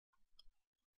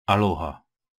Aloha,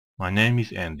 my name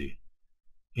is Andy.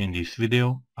 In this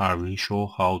video I will show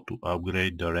how to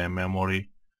upgrade the RAM memory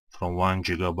from 1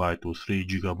 GB to 3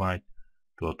 GB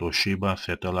to a Toshiba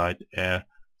Satellite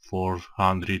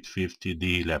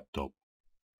L450D laptop.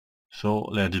 So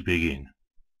let's begin.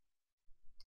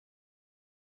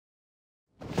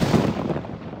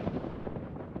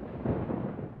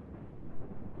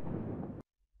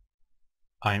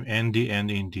 I'm Andy, and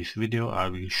in this video I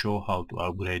will show how to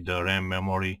upgrade the RAM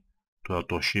memory to a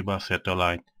Toshiba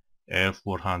Satellite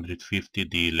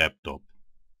L450D laptop.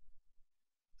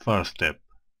 First step.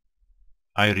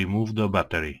 I remove the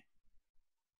battery.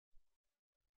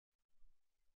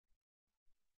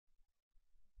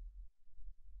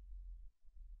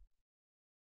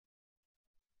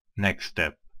 Next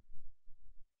step.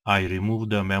 I remove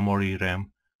the memory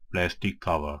RAM plastic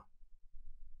cover.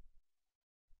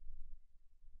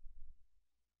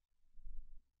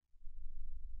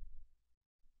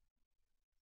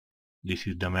 This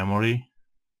is the memory,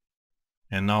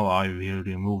 and now I will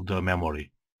remove the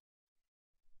memory.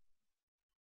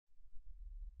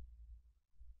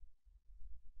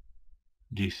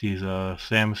 This is a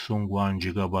Samsung 1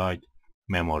 GB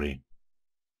memory.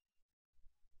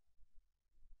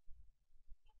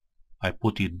 I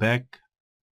put it back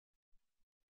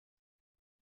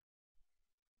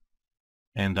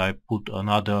and I put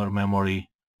another memory,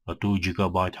 a 2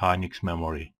 GB Hynix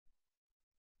memory.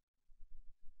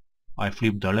 I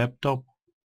flip the laptop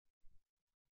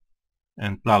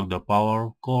and plug the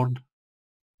power cord.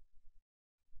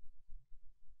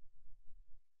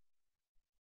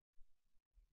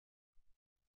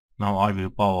 Now I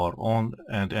will power on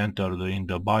and enter in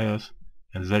the BIOS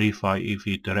and verify if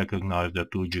it recognizes the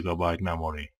 2 GB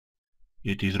memory.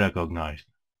 It is recognized.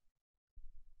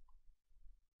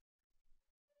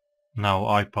 Now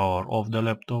I power off the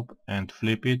laptop and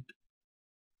flip it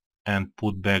and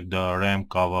put back the RAM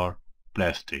cover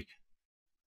plastic.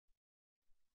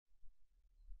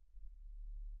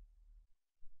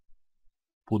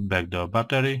 Put back the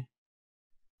battery.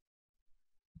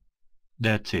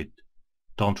 That's it.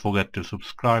 Don't forget to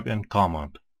subscribe and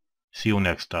comment. See you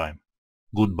next time.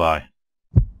 Goodbye.